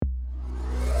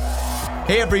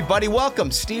Hey everybody, welcome.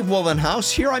 Steve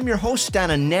Wollenhouse here. I'm your host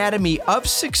on Anatomy of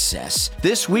Success.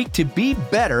 This week, to be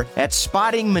better at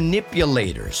spotting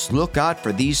manipulators, look out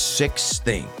for these 6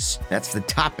 things. That's the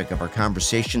topic of our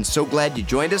conversation. So glad you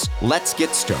joined us. Let's get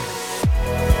started.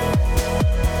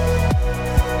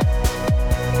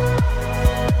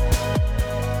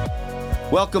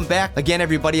 Welcome back. Again,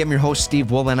 everybody, I'm your host, Steve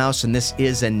Wollenhouse, and this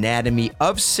is Anatomy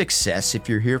of Success. If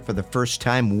you're here for the first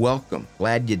time, welcome.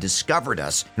 Glad you discovered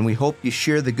us, and we hope you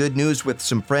share the good news with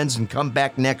some friends and come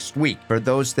back next week. For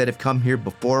those that have come here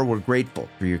before, we're grateful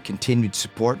for your continued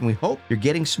support, and we hope you're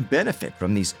getting some benefit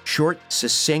from these short,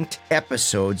 succinct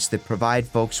episodes that provide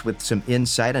folks with some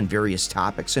insight on various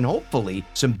topics and hopefully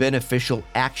some beneficial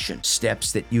action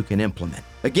steps that you can implement.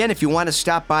 Again, if you want to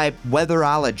stop by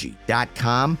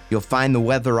weatherology.com, you'll find the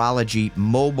Weatherology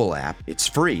mobile app. It's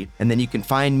free. And then you can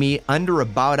find me under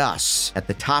About Us at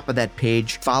the top of that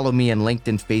page. Follow me on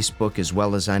LinkedIn, Facebook, as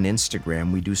well as on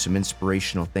Instagram. We do some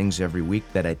inspirational things every week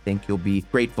that I think you'll be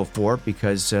grateful for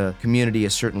because community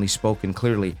has certainly spoken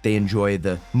clearly. They enjoy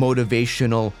the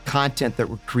motivational content that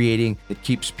we're creating that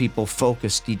keeps people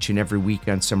focused each and every week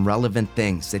on some relevant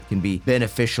things that can be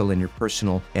beneficial in your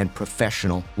personal and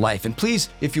professional life. And please,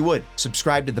 if you would,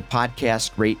 subscribe to the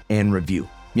podcast, rate, and review.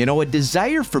 You know, a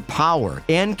desire for power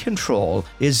and control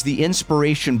is the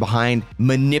inspiration behind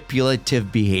manipulative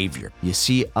behavior. You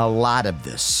see a lot of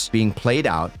this being played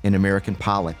out in American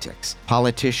politics.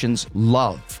 Politicians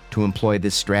love to employ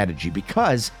this strategy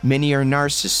because many are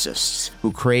narcissists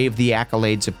who crave the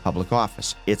accolades of public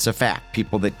office. It's a fact.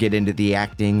 People that get into the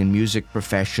acting and music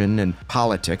profession and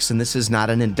politics, and this is not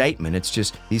an indictment, it's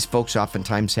just these folks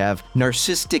oftentimes have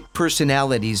narcissistic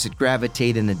personalities that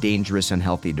gravitate in a dangerous,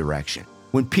 unhealthy direction.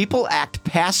 When people act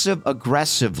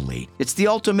passive-aggressively, it's the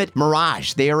ultimate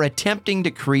mirage. They are attempting to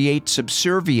create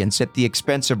subservience at the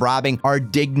expense of robbing our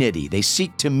dignity. They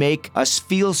seek to make us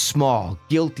feel small,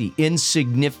 guilty,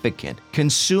 insignificant,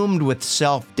 consumed with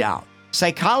self-doubt.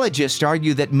 Psychologists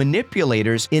argue that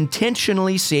manipulators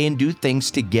intentionally say and do things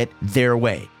to get their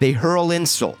way. They hurl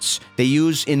insults. They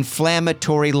use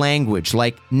inflammatory language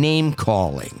like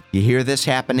name-calling. You hear this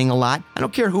happening a lot? I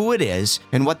don't care who it is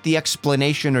and what the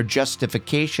explanation or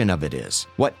justification of it is.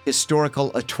 What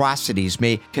historical atrocities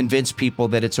may convince people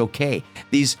that it's okay.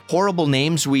 These horrible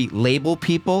names we label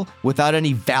people without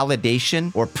any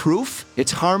validation or proof,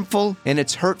 it's harmful and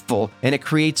it's hurtful and it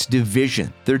creates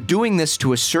division. They're doing this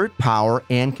to assert power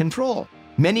and control.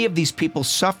 Many of these people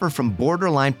suffer from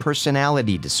borderline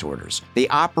personality disorders. They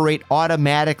operate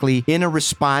automatically in a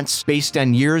response based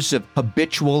on years of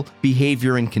habitual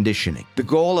behavior and conditioning. The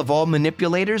goal of all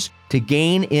manipulators? To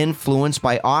gain influence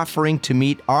by offering to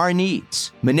meet our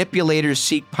needs. Manipulators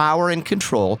seek power and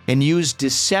control and use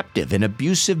deceptive and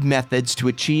abusive methods to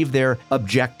achieve their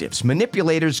objectives.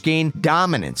 Manipulators gain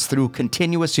dominance through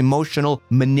continuous emotional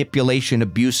manipulation,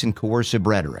 abuse, and coercive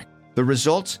rhetoric. The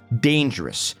results?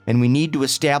 Dangerous, and we need to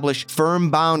establish firm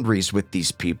boundaries with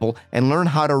these people and learn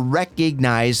how to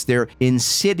recognize their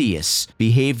insidious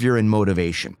behavior and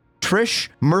motivation. Trish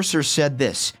Mercer said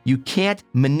this: you can't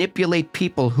manipulate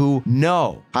people who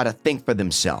know how to think for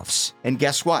themselves. And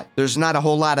guess what? There's not a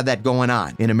whole lot of that going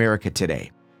on in America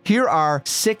today. Here are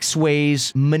 6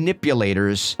 ways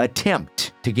manipulators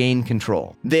attempt to gain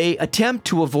control. They attempt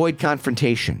to avoid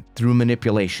confrontation through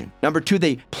manipulation. Number 2,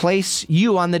 they place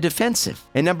you on the defensive.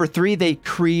 And number 3, they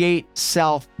create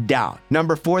self-doubt.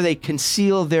 Number 4, they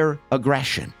conceal their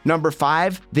aggression. Number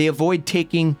 5, they avoid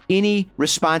taking any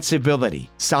responsibility.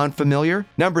 Sound familiar?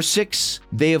 Number 6,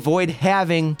 they avoid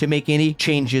having to make any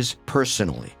changes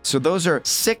personally. So those are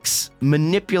 6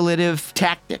 manipulative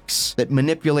tactics that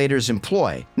manipulators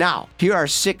employ. Now, here are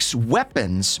 6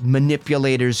 weapons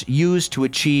manipulators use to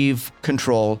achieve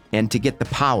control and to get the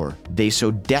power they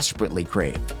so desperately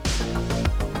crave.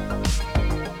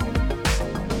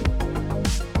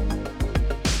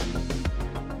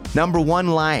 Number 1,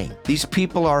 lying. These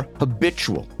people are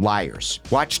habitual liars.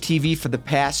 Watch TV for the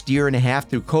past year and a half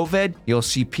through COVID. You'll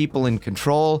see people in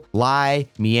control, lie,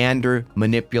 meander,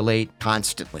 manipulate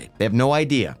constantly. They have no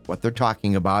idea what they're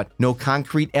talking about, no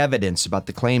concrete evidence about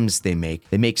the claims they make.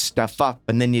 They make stuff up,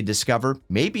 and then you discover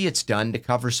maybe it's done to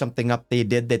cover something up they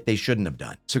did that they shouldn't have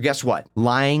done. So guess what?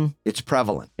 Lying, it's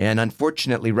prevalent. And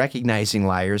unfortunately, recognizing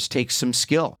liars takes some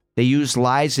skill. They use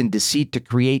lies and deceit to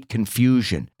create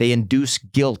confusion. They induce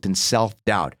guilt and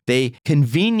self-doubt. They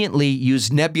conveniently use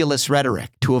nebulous rhetoric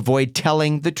to to avoid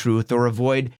telling the truth or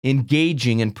avoid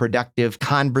engaging in productive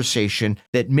conversation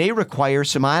that may require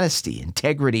some honesty,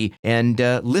 integrity, and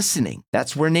listening.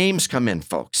 That's where names come in,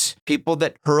 folks. People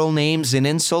that hurl names and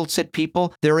insults at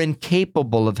people, they're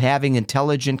incapable of having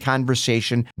intelligent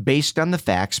conversation based on the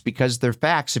facts, because their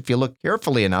facts, if you look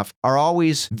carefully enough, are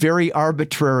always very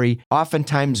arbitrary,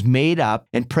 oftentimes made up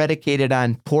and predicated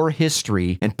on poor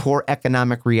history and poor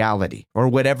economic reality, or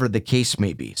whatever the case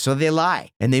may be. So they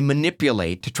lie and they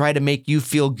manipulate to try to make you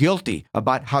feel guilty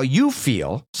about how you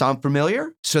feel. Sound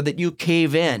familiar? So that you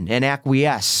cave in and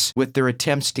acquiesce with their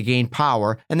attempts to gain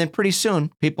power, and then pretty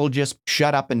soon people just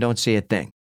shut up and don't say a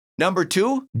thing. Number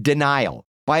 2, denial.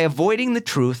 By avoiding the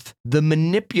truth, the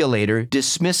manipulator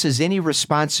dismisses any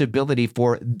responsibility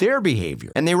for their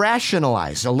behavior, and they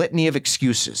rationalize a litany of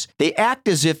excuses. They act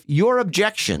as if your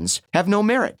objections have no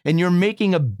merit, and you're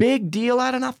making a big deal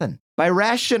out of nothing. By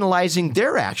rationalizing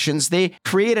their actions, they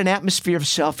create an atmosphere of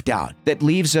self-doubt that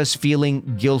leaves us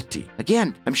feeling guilty.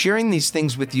 Again, I'm sharing these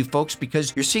things with you folks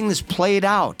because you're seeing this played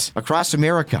out across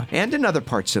America and in other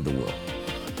parts of the world.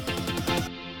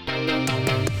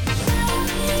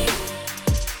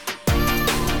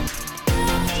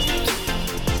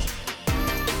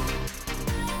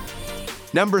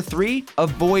 Number 3,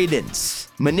 avoidance.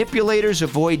 Manipulators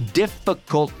avoid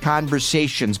difficult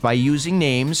conversations by using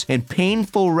names and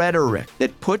painful rhetoric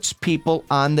that puts people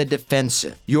on the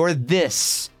defensive. You're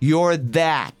this, you're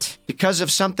that. Because of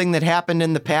something that happened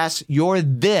in the past, you're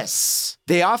this.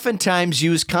 They oftentimes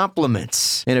use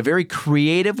compliments in a very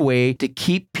creative way to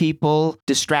keep people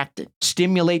distracted,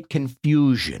 stimulate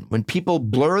confusion. When people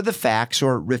blur the facts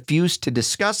or refuse to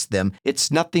discuss them,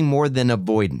 it's nothing more than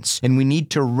avoidance, and we need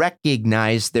to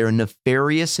recognize their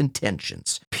nefarious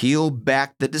intentions. Peel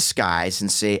back the disguise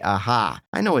and say, aha,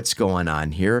 I know what's going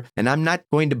on here, and I'm not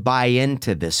going to buy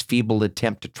into this feeble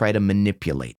attempt to try to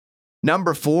manipulate.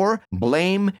 Number 4,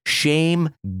 blame,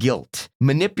 shame, guilt.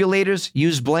 Manipulators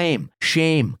use blame,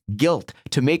 shame, guilt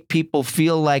to make people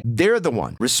feel like they're the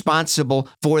one responsible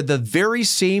for the very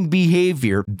same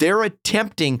behavior they're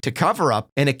attempting to cover up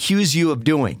and accuse you of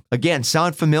doing. Again,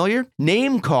 sound familiar?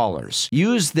 Name callers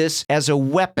use this as a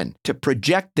weapon to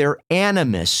project their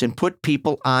animus and put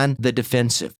people on the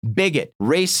defensive. Bigot,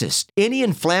 racist, any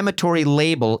inflammatory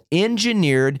label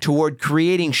engineered toward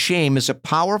creating shame is a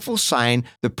powerful sign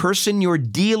the person you're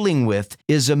dealing with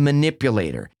is a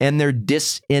manipulator and they're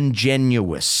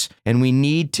disingenuous. And we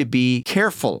need to be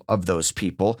careful of those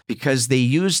people because they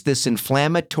use this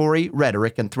inflammatory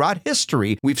rhetoric. And throughout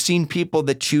history, we've seen people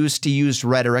that choose to use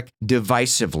rhetoric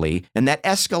divisively, and that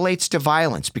escalates to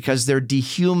violence because they're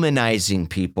dehumanizing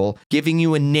people, giving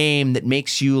you a name that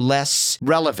makes you less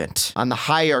relevant on the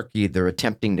hierarchy they're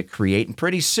attempting to create. And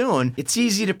pretty soon, it's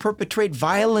easy to perpetrate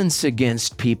violence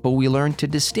against people we learn to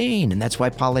disdain. And that's why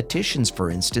politicians, for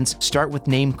instance, start with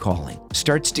name calling.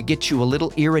 Starts to get you a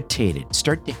little irritated.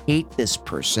 Start to hate this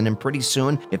person. And pretty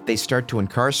soon, if they start to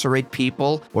incarcerate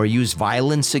people or use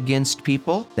violence against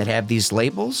people that have these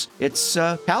labels, it's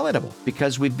palatable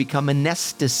because we've become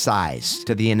anesthetized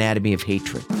to the anatomy of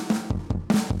hatred.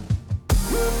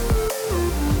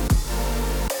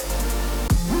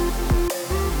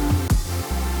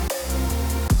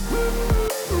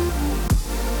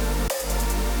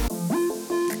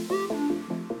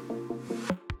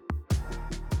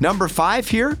 Number 5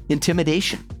 here,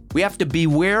 intimidation. We have to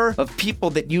beware of people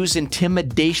that use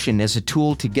intimidation as a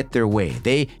tool to get their way.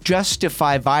 They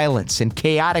justify violence and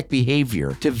chaotic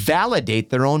behavior to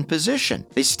validate their own position.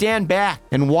 They stand back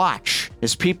and watch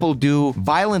as people do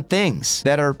violent things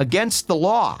that are against the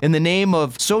law in the name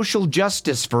of social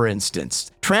justice, for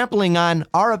instance, trampling on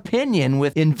our opinion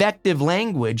with invective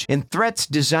language and threats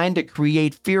designed to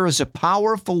create fear is a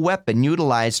powerful weapon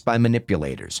utilized by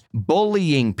manipulators.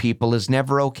 Bullying people is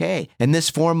never okay, and this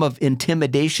form of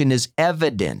intimidation is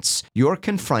evidence you're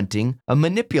confronting a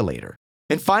manipulator.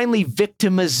 And finally,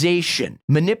 victimization.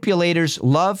 Manipulators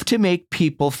love to make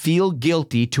people feel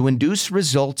guilty to induce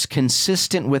results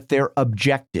consistent with their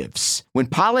objectives. When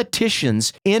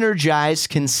politicians energize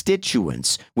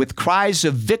constituents with cries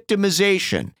of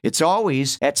victimization, it's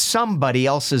always at somebody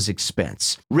else's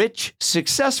expense. Rich,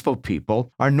 successful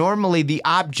people are normally the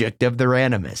object of their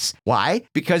animus. Why?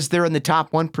 Because they're in the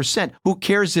top 1%. Who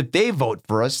cares if they vote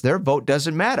for us? Their vote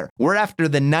doesn't matter. We're after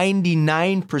the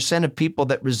 99% of people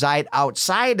that reside outside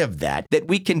outside of that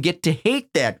we can get to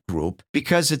hate that group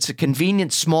because it's a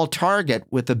convenient small target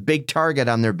with a big target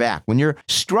on their back. When you're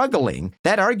struggling,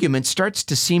 that argument starts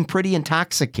to seem pretty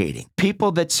intoxicating.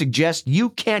 People that suggest you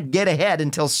can't get ahead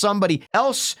until somebody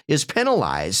else is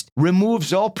penalized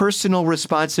removes all personal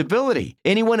responsibility.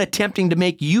 Anyone attempting to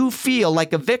make you feel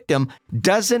like a victim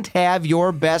doesn't have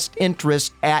your best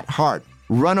interest at heart.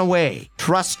 Run away.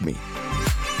 Trust me.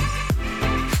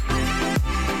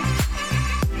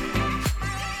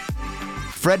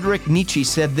 Friedrich Nietzsche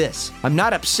said this, "I'm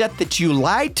not upset that you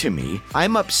lied to me.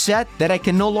 I'm upset that I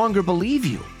can no longer believe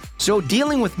you." So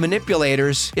dealing with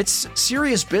manipulators, it's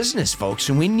serious business, folks,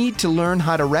 and we need to learn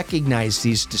how to recognize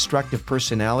these destructive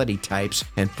personality types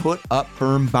and put up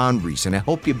firm boundaries. And I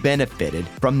hope you benefited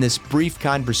from this brief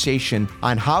conversation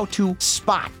on how to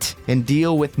spot and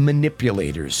deal with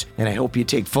manipulators. And I hope you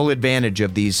take full advantage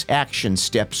of these action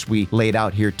steps we laid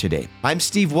out here today. I'm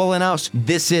Steve Wohlenhaus.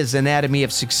 This is Anatomy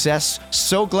of Success.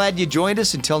 So glad you joined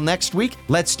us. Until next week,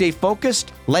 let's stay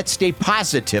focused, let's stay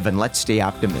positive, and let's stay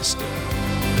optimistic.